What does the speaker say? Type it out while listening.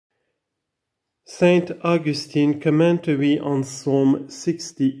Saint Augustine Commentary on Psalm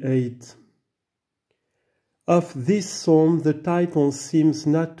 68. Of this psalm the title seems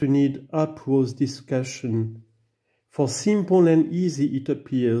not to need uproarious discussion, for simple and easy it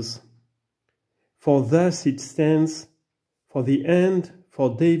appears. For thus it stands, for the end,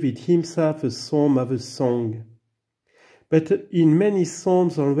 for David himself a psalm of a song. But in many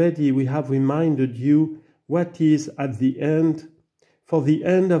psalms already we have reminded you what is at the end. For the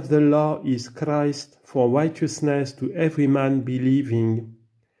end of the law is Christ, for righteousness to every man believing.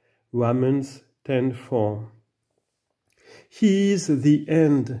 Romans 10:4. He is the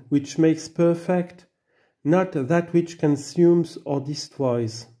end which makes perfect, not that which consumes or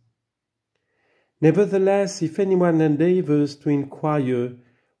destroys. Nevertheless, if anyone endeavors to inquire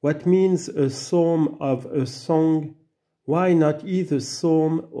what means a psalm of a song, why not either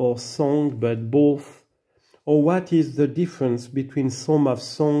psalm or song but both? Or what is the difference between psalm of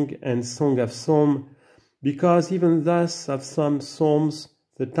song and song of psalm? Because even thus of some psalms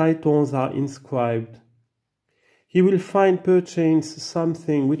the titles are inscribed. He will find perchance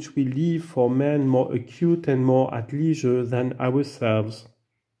something which we leave for men more acute and more at leisure than ourselves.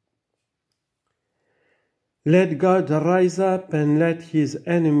 Let God rise up and let his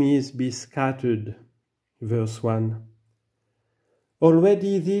enemies be scattered. Verse 1.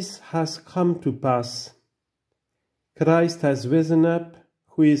 Already this has come to pass. Christ has risen up,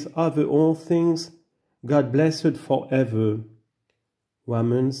 who is over all things, God blessed forever.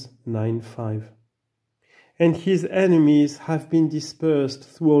 Romans 9:5. And his enemies have been dispersed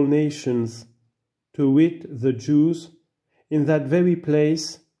through all nations, to wit the Jews, in that very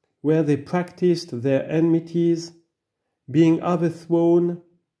place where they practiced their enmities, being overthrown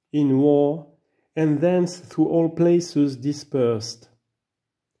in war, and thence through all places dispersed.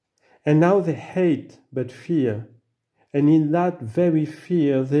 And now they hate but fear, and in that very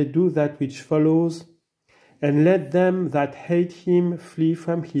fear they do that which follows, and let them that hate him flee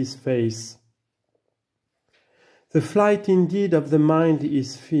from his face. The flight indeed of the mind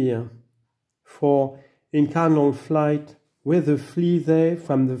is fear, for in carnal flight, whither flee they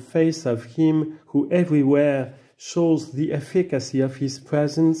from the face of him who everywhere shows the efficacy of his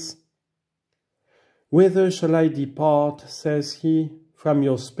presence? Whither shall I depart, says he, from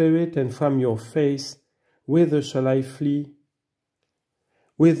your spirit and from your face? Whither shall I flee?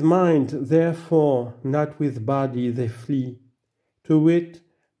 With mind, therefore, not with body, they flee, to wit,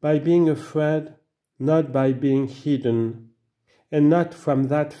 by being afraid, not by being hidden, and not from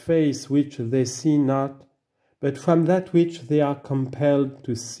that face which they see not, but from that which they are compelled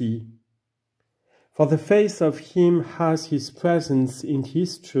to see. For the face of him has his presence in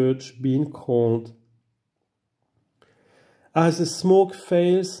his church been called. As the smoke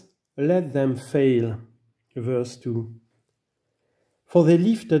fails, let them fail. Verse 2. For they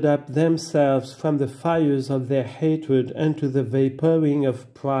lifted up themselves from the fires of their hatred unto the vaporing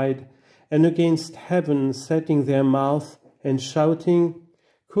of pride, and against heaven setting their mouth and shouting,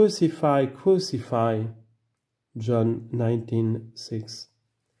 Crucify, crucify. John 19:6.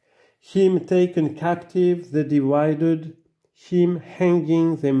 Him taken captive they derided, him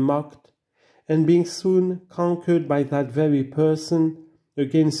hanging they mocked, and being soon conquered by that very person,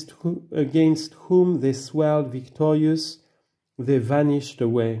 against whom they swelled victorious, they vanished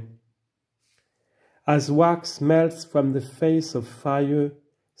away. As wax melts from the face of fire,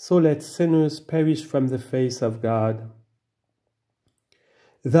 so let sinners perish from the face of God.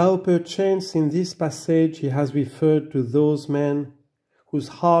 Though perchance in this passage he has referred to those men whose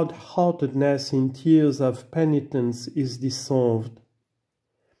hard-heartedness in tears of penitence is dissolved,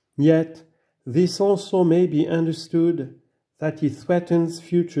 yet this also may be understood that he threatens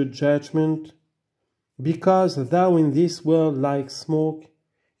future judgment, because though in this world like smoke,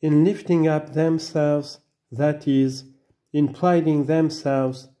 in lifting up themselves, that is, in priding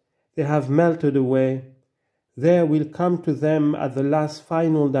themselves, they have melted away, there will come to them at the last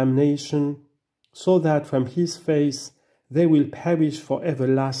final damnation, so that from his face they will perish for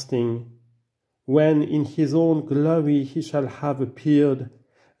everlasting, when in his own glory he shall have appeared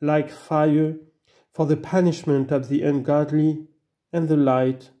like fire for the punishment of the ungodly and the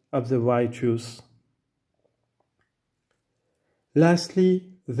light of the righteous.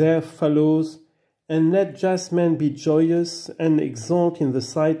 Lastly, there follows, and let just men be joyous and exult in the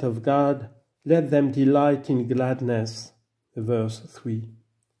sight of God, let them delight in gladness. Verse 3.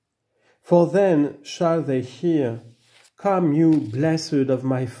 For then shall they hear, Come you blessed of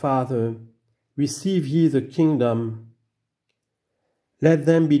my Father, receive ye the kingdom. Let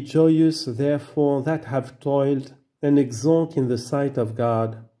them be joyous, therefore, that have toiled, and exult in the sight of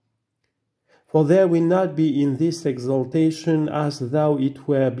God. For there will not be in this exaltation as though it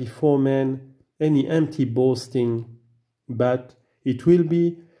were before men, any empty boasting, but it will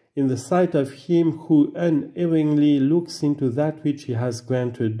be in the sight of him who unerringly looks into that which he has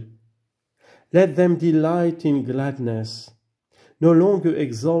granted. Let them delight in gladness, no longer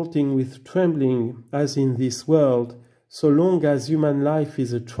exulting with trembling as in this world, so long as human life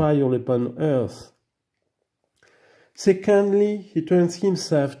is a trial upon earth. Secondly, he turns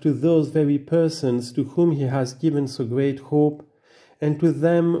himself to those very persons to whom he has given so great hope, and to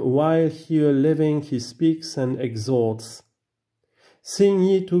them while here living he speaks and exhorts. Sing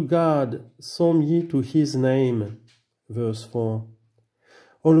ye to God, psalm ye to his name. Verse 4.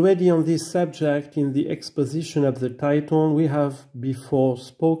 Already on this subject, in the exposition of the title, we have before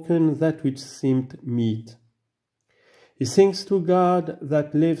spoken that which seemed meet. He sings to God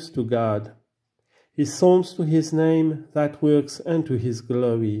that lives to God. He psalms to his name that works unto his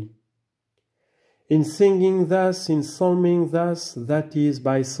glory. In singing thus, in psalming thus, that is,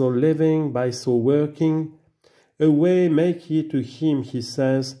 by so living, by so working, a way make ye to him, he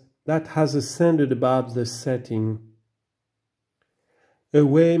says, that has ascended above the setting. A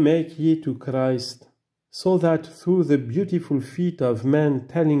way make ye to Christ, so that through the beautiful feet of men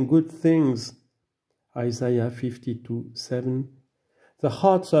telling good things, Isaiah 52:7, the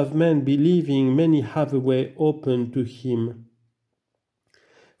hearts of men believing many have a way open to him.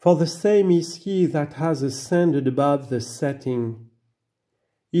 For the same is he that has ascended above the setting,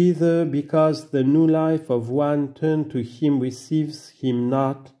 either because the new life of one turned to him receives him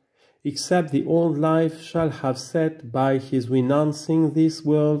not, except the old life shall have set by his renouncing this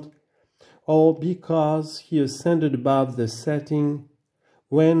world, or because he ascended above the setting,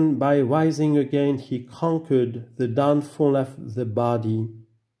 when by rising again he conquered the downfall of the body.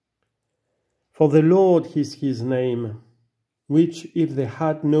 For the Lord is his name, which if they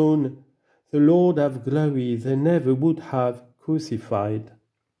had known the Lord of glory, they never would have crucified.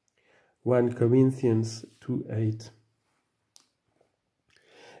 1 Corinthians 2:8.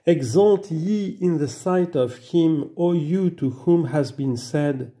 Exalt ye in the sight of him, O you to whom has been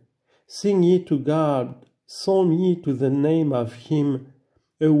said, Sing ye to God, psalm ye to the name of him,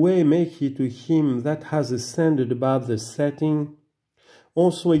 a way make ye to him that has ascended above the setting,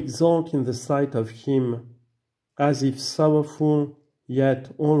 also exalt in the sight of him, as if sorrowful,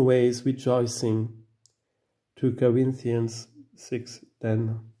 yet always rejoicing. 2 Corinthians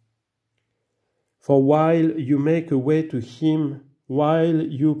 6:10. For while you make a way to him, while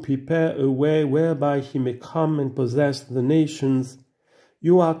you prepare a way whereby he may come and possess the nations,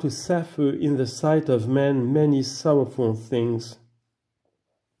 you are to suffer in the sight of men many sorrowful things.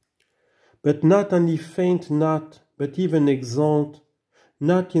 But not only faint not, but even exult,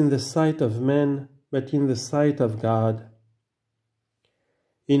 not in the sight of men, but in the sight of God.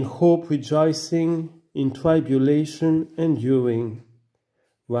 In hope rejoicing, in tribulation enduring.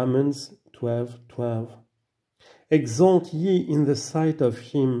 Romans 12:12. Exalt ye in the sight of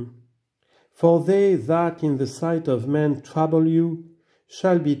him, for they that in the sight of men trouble you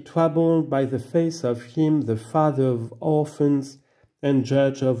shall be troubled by the face of him, the Father of orphans and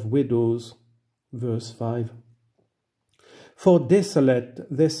judge of widows. Verse 5. For desolate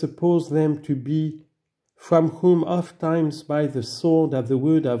they suppose them to be, from whom ofttimes by the sword of the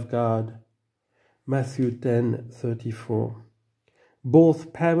word of God. Matthew 10:34.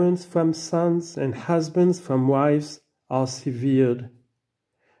 Both parents from sons and husbands from wives are severed.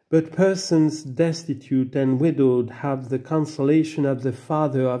 But persons destitute and widowed have the consolation of the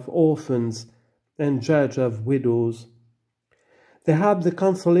Father of orphans and judge of widows. They have the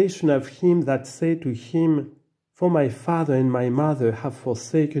consolation of him that say to him, For my father and my mother have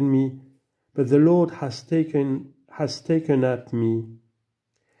forsaken me, but the Lord has taken up me.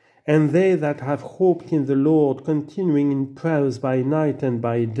 And they that have hoped in the Lord, continuing in prayers by night and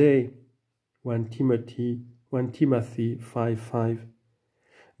by day. 1 Timothy 5:5.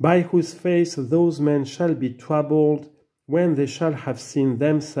 By whose face those men shall be troubled, when they shall have seen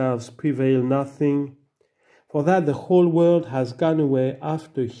themselves prevail nothing, for that the whole world has gone away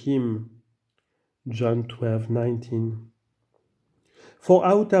after him. John 12:19. For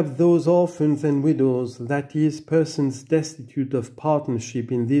out of those orphans and widows, that is, persons destitute of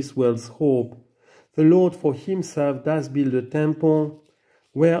partnership in this world's hope, the Lord for himself does build a temple,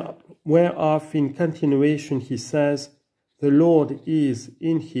 whereof in continuation he says, The Lord is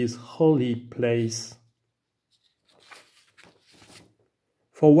in his holy place.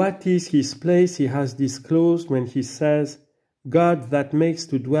 For what is his place he has disclosed when he says, God that makes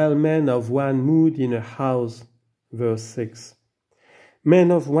to dwell men of one mood in a house. Verse 6.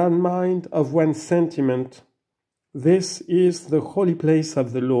 Men of one mind, of one sentiment. This is the holy place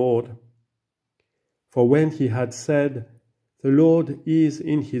of the Lord. For when he had said, The Lord is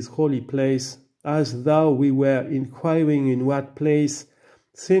in his holy place, as though we were inquiring in what place,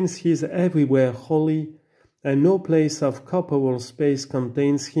 since he is everywhere holy, and no place of corporal space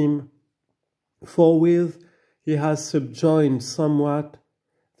contains him, forthwith he has subjoined somewhat,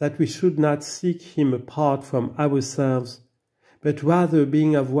 that we should not seek him apart from ourselves, but rather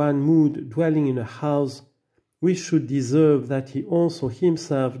being of one mood, dwelling in a house, we should deserve that he also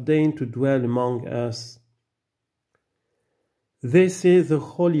himself deign to dwell among us. This is the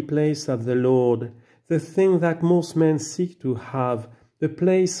holy place of the Lord, the thing that most men seek to have, the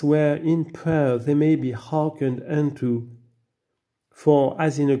place where in prayer they may be hearkened unto. For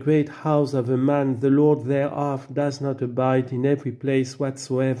as in a great house of a man the Lord thereof does not abide in every place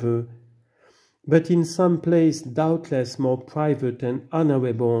whatsoever, but in some place doubtless more private and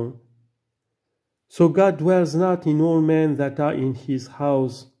honorable. So God dwells not in all men that are in his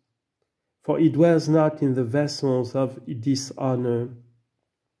house, for he dwells not in the vessels of dishonor.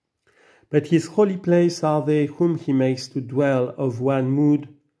 But his holy place are they whom he makes to dwell of one mood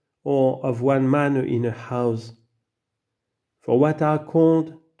or of one manner in a house. For what are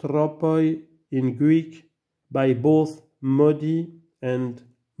called tropoi in Greek by both modi and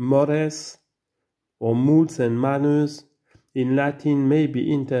mores, or moods and manners, in Latin may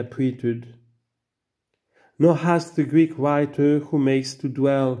be interpreted. Nor has the Greek writer who makes to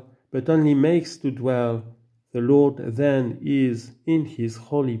dwell, but only makes to dwell, the Lord then is in his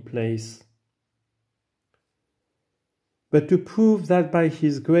holy place. But to prove that by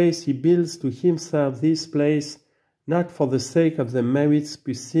his grace he builds to himself this place, not for the sake of the merits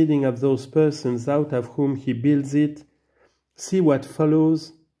proceeding of those persons out of whom he builds it, see what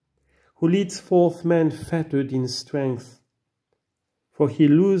follows, who leads forth men fettered in strength. For he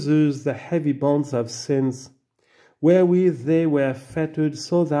looses the heavy bonds of sins, wherewith they were fettered,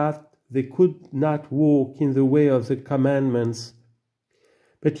 so that they could not walk in the way of the commandments.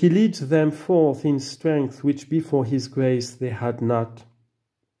 But he leads them forth in strength, which before his grace they had not.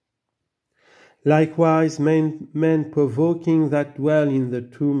 Likewise men provoking that dwell in the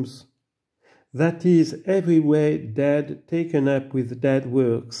tombs, that is, every way dead, taken up with dead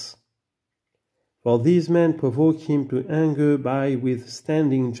works. For these men provoke him to anger by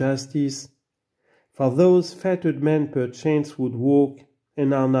withstanding justice. For those fettered men perchance would walk,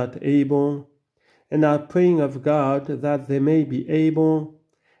 and are not able, and are praying of God that they may be able,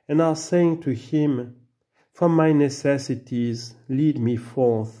 and are saying to him, From my necessities lead me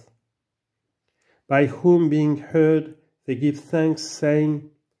forth. By whom being heard they give thanks, saying,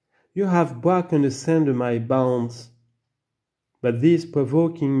 You have broken asunder my bonds. But these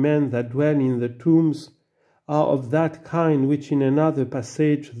provoking men that dwell in the tombs are of that kind which in another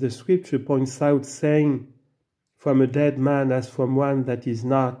passage the Scripture points out, saying, From a dead man as from one that is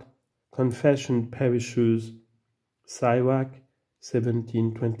not, confession perishes. Sirach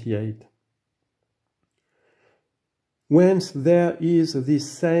 17:28. Whence there is this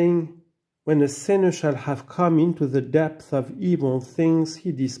saying, When a sinner shall have come into the depth of evil things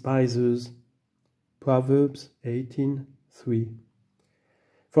he despises. Proverbs 18:3.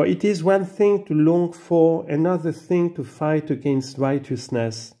 For it is one thing to long for, another thing to fight against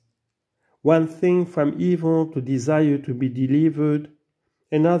righteousness. One thing from evil to desire to be delivered,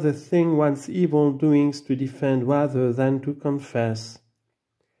 another thing one's evil doings to defend rather than to confess.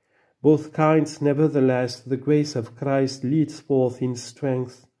 Both kinds, nevertheless, the grace of Christ leads forth in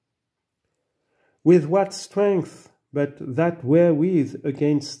strength. With what strength but that wherewith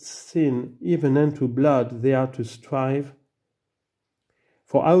against sin, even unto blood, they are to strive?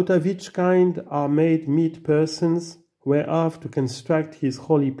 For out of each kind are made meet persons, whereof to construct his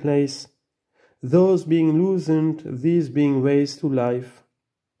holy place, those being loosened, these being raised to life.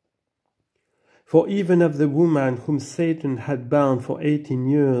 For even of the woman whom Satan had bound for 18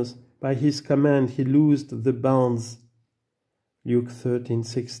 years, by his command he loosed the bonds. Luke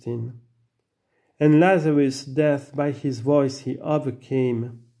 13:16. And Lazarus' death by his voice he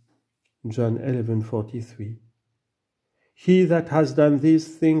overcame. John 11:43. He that has done these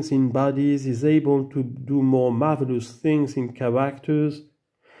things in bodies is able to do more marvelous things in characters,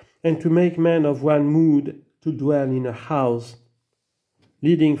 and to make men of one mood to dwell in a house,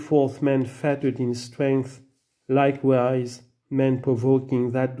 leading forth men fettered in strength, likewise men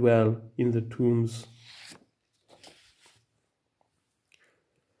provoking that dwell in the tombs.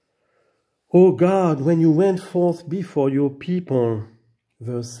 O God, when you went forth before your people,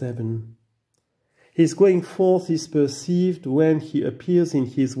 verse 7, his going forth is perceived when he appears in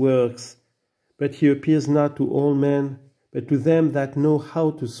his works, but he appears not to all men, but to them that know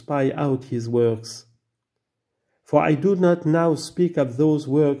how to spy out his works. For I do not now speak of those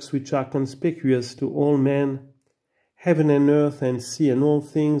works which are conspicuous to all men, heaven and earth and sea and all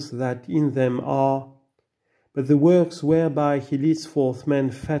things that in them are, but the works whereby he leads forth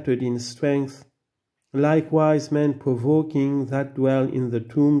men fettered in strength, likewise men provoking that dwell in the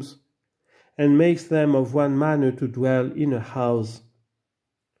tombs, and makes them of one manner to dwell in a house.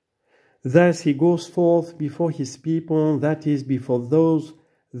 Thus he goes forth before his people, that is, before those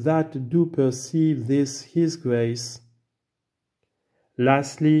that do perceive this his grace.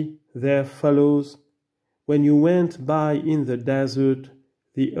 Lastly, there follows, when you went by in the desert,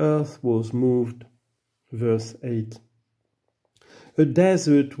 the earth was moved. Verse 8. A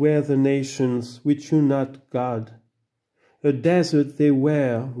desert were the nations which knew not God. A desert they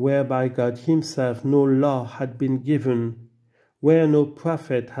were, whereby God himself no law had been given, where no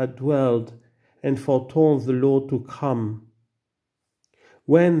prophet had dwelled, and foretold the Lord to come.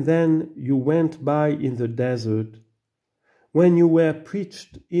 When then you went by in the desert, when you were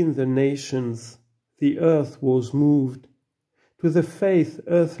preached in the nations, the earth was moved. To the faith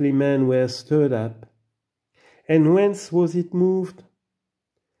earthly men were stirred up. And whence was it moved?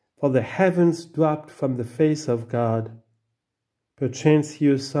 For the heavens dropped from the face of God. Perchance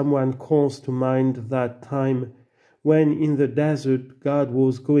here someone calls to mind that time when in the desert God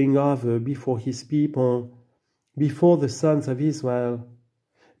was going over before his people, before the sons of Israel,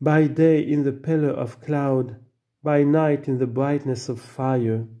 by day in the pillar of cloud, by night in the brightness of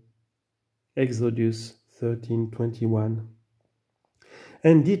fire. Exodus 13:21.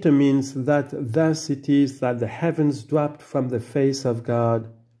 And determines that thus it is that the heavens dropped from the face of God.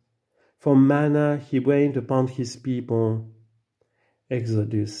 For manna he rained upon his people.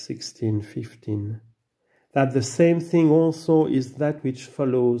 Exodus 16:15. That the same thing also is that which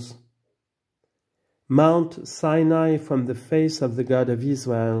follows. Mount Sinai from the face of the God of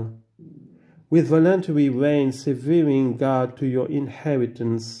Israel, with voluntary rain severing God to your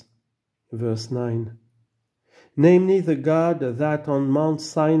inheritance. Verse 9. Namely, the God that on Mount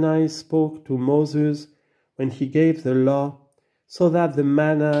Sinai spoke to Moses when he gave the law, so that the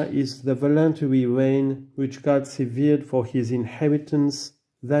manna is the voluntary rain which God severed for his inheritance,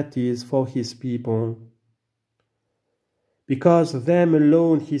 that is, for his people. Because them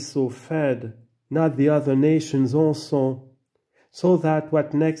alone he so fed, not the other nations also, so that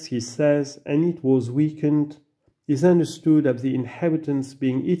what next he says, and it was weakened, is understood of the inheritance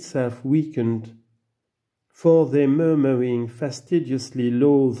being itself weakened. For they murmuring fastidiously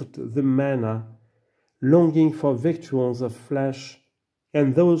loathed the manna, longing for victuals of flesh,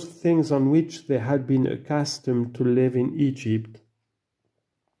 and those things on which they had been accustomed to live in Egypt.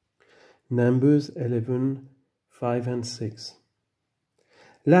 Numbers 11:5 and 6.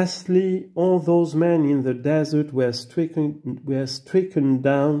 Lastly, all those men in the desert were stricken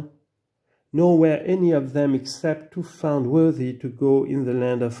down, nor were any of them except two found worthy to go in the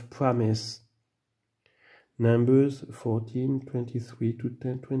land of promise. Numbers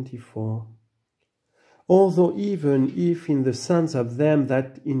 14:23-24. Although even if in the sons of them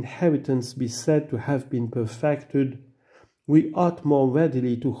that inheritance be said to have been perfected, we ought more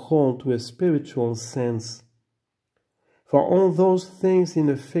readily to hold to a spiritual sense. For all those things in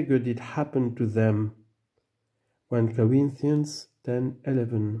a figure did happen to them. 1 Corinthians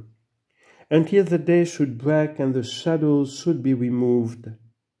 10:11. Until the day should break and the shadows should be removed.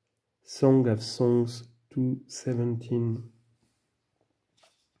 Song of Songs 2:17.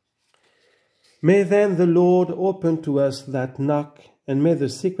 May then the Lord open to us that knock, and may the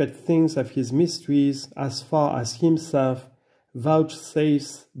secret things of his mysteries, as far as himself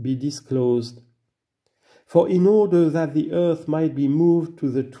vouchsafes, be disclosed. For in order that the earth might be moved to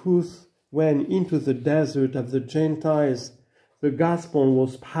the truth, when into the desert of the Gentiles the gospel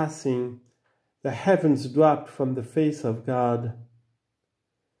was passing, the heavens dropped from the face of God.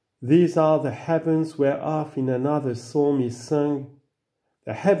 These are the heavens whereof in another psalm is sung,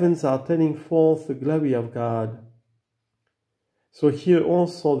 the heavens are telling forth the glory of God. So here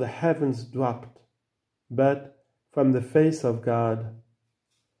also the heavens dropped, but from the face of God.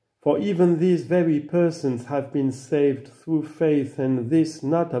 For even these very persons have been saved through faith, and this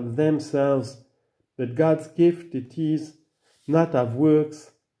not of themselves, but God's gift it is, not of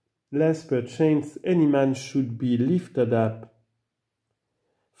works, lest perchance any man should be lifted up.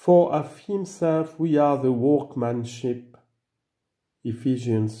 For of himself we are the workmanship.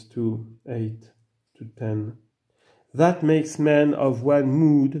 Ephesians 2:8-10. That makes men of one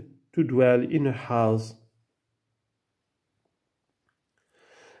mood to dwell in a house.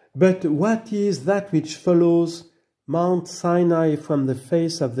 But what is that which follows Mount Sinai from the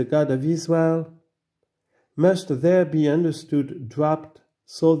face of the God of Israel? Must there be understood dropped,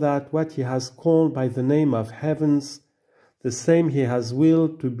 so that what he has called by the name of heavens, the same he has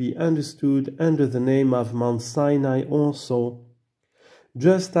willed to be understood under the name of Mount Sinai also,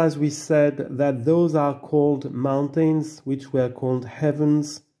 just as we said that those are called mountains which were called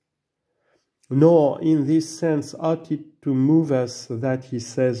heavens. Nor in this sense ought it to move us that he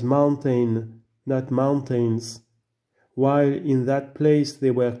says mountain, not mountains, while in that place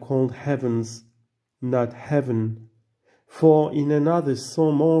they were called heavens, not heaven. For in another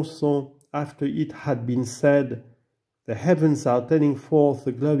psalm also, after it had been said, the heavens are telling forth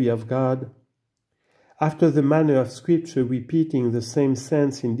the glory of God, after the manner of Scripture repeating the same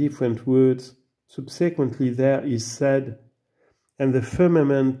sense in different words, subsequently there is said, and the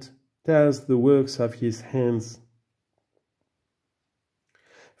firmament tells the works of his hands.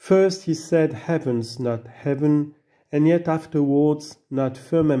 First he said heavens, not heaven, and yet afterwards not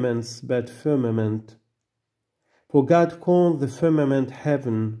firmaments, but firmament. For God called the firmament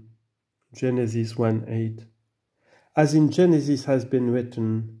heaven, Genesis 1:8, as in Genesis has been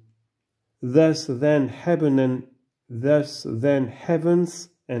written, Thus then heavens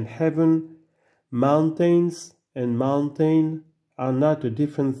and heaven, mountains and mountain are not a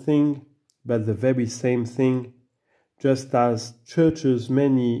different thing, but the very same thing, just as churches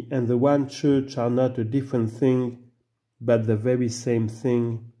many and the one church are not a different thing, but the very same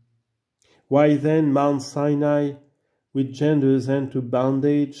thing. Why then Mount Sinai, which genders into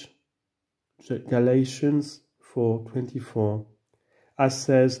bondage? Galatians 4:24. As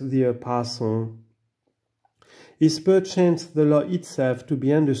says the Apostle, is perchance the law itself to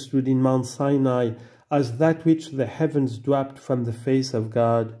be understood in Mount Sinai as that which the heavens dropped from the face of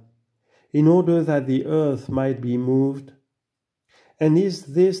God, in order that the earth might be moved? And is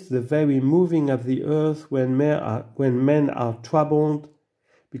this the very moving of the earth when men are troubled,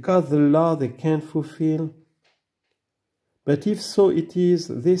 because the law they can't fulfill? But if so it is,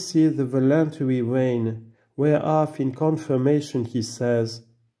 this is the voluntary rain, whereof in confirmation he says,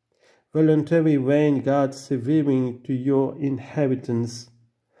 Voluntary rain God severing to your inheritance,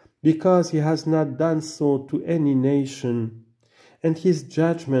 because he has not done so to any nation, and his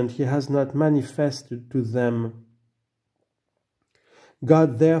judgment he has not manifested to them.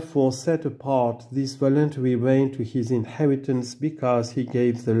 God therefore set apart this voluntary rain to his inheritance because he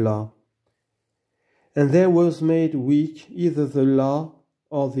gave the law. And there was made weak either the law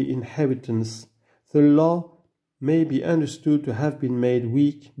or the inheritance. The law may be understood to have been made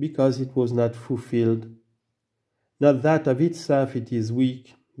weak because it was not fulfilled. Not that of itself it is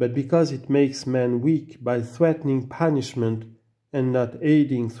weak, but because it makes man weak by threatening punishment and not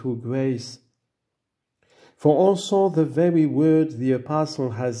aiding through grace. For also the very word the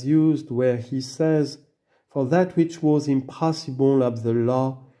Apostle has used where he says, For that which was impossible of the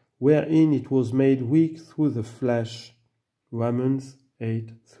law, wherein it was made weak through the flesh. Romans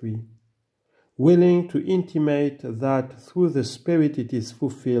 8:3. Willing to intimate that through the Spirit it is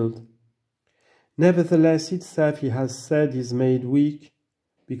fulfilled. Nevertheless itself he has said is made weak,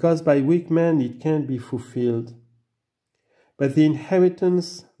 because by weak men it can't be fulfilled. But the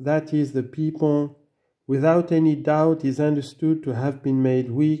inheritance, that is the people, without any doubt is understood to have been made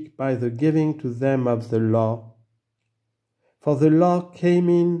weak by the giving to them of the law. For the law came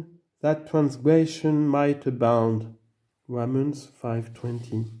in that transgression might abound. Romans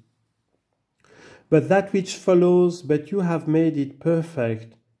 5:20. But that which follows, but you have made it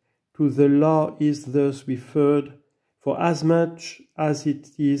perfect, to the law is thus referred, for as much as it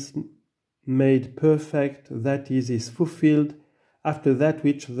is made perfect, that is fulfilled, after that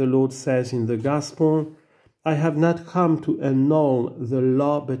which the Lord says in the Gospel, I have not come to annul the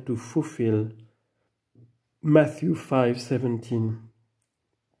law, but to fulfill. Matthew 5:17.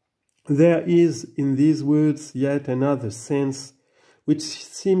 There is in these words yet another sense, which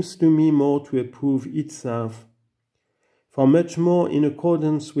seems to me more to approve itself. For much more in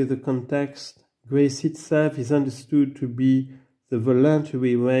accordance with the context, grace itself is understood to be the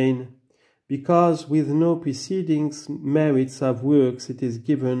voluntary rain, because with no preceding merits of works it is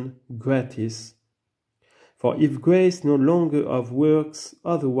given gratis. For if grace no longer of works,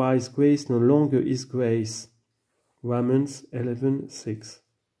 otherwise grace no longer is grace. Romans 11:6.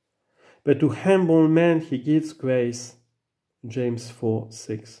 But to humble men he gives grace. James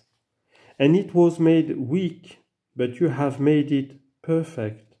 4:6. And it was made weak, but you have made it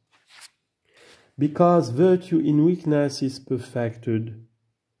perfect. Because virtue in weakness is perfected.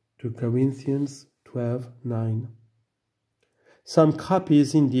 2 Corinthians 12:9. Some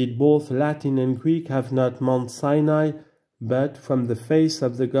copies, indeed, both Latin and Greek, have not Mount Sinai, but from the face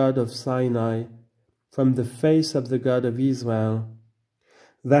of the God of Sinai, from the face of the God of Israel.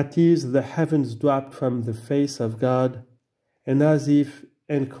 That is, the heavens dropped from the face of God, and as if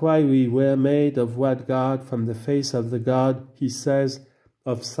enquiry were made of what God from the face of the God, he says,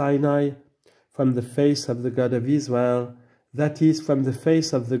 of Sinai, from the face of the God of Israel, that is, from the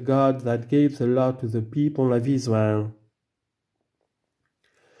face of the God that gave the law to the people of Israel.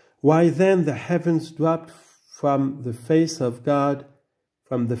 Why then the heavens dropped from the face of God,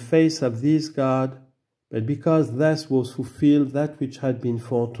 from the face of this God, but because thus was fulfilled that which had been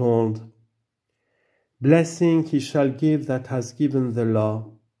foretold. Blessing he shall give that has given the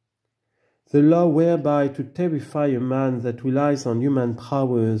law whereby to terrify a man that relies on human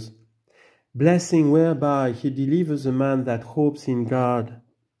powers, blessing whereby he delivers a man that hopes in God.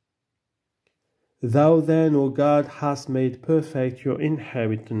 Thou then, O God, hast made perfect your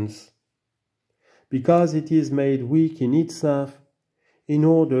inheritance, because it is made weak in itself, in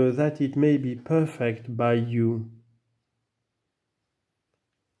order that it may be perfect by you.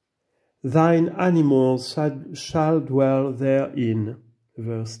 Thine animals shall dwell therein.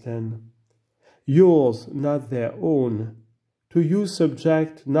 Verse 10. Yours, not their own, to you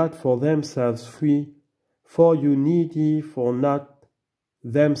subject, not for themselves free, for you needy, for not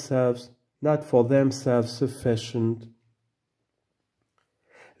for themselves sufficient.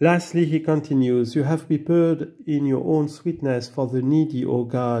 Lastly, he continues, you have prepared in your own sweetness for the needy, O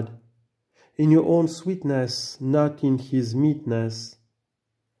God, in your own sweetness, not in his meekness.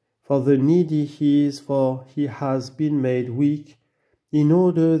 For the needy he is, for he has been made weak, in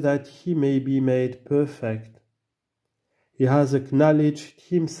order that he may be made perfect. He has acknowledged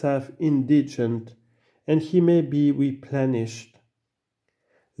himself indigent, and he may be replenished.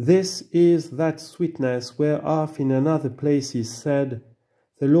 This is that sweetness whereof in another place is said,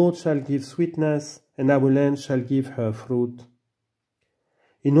 the Lord shall give sweetness, and our land shall give her fruit.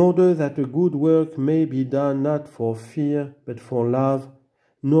 In order that a good work may be done not for fear, but for love,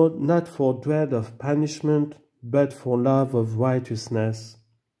 not for dread of punishment, but for love of righteousness.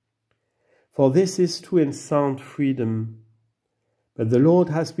 For this is true and sound freedom. But the Lord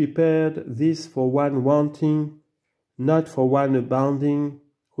has prepared this for one wanting, not for one abounding,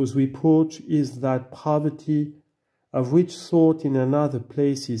 whose reproach is that poverty, of which sort in another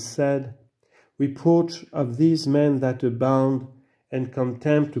place is said, reproach of these men that abound, and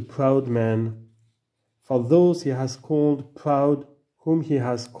contempt to proud men. For those he has called proud, whom he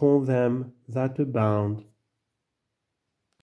has called them that abound.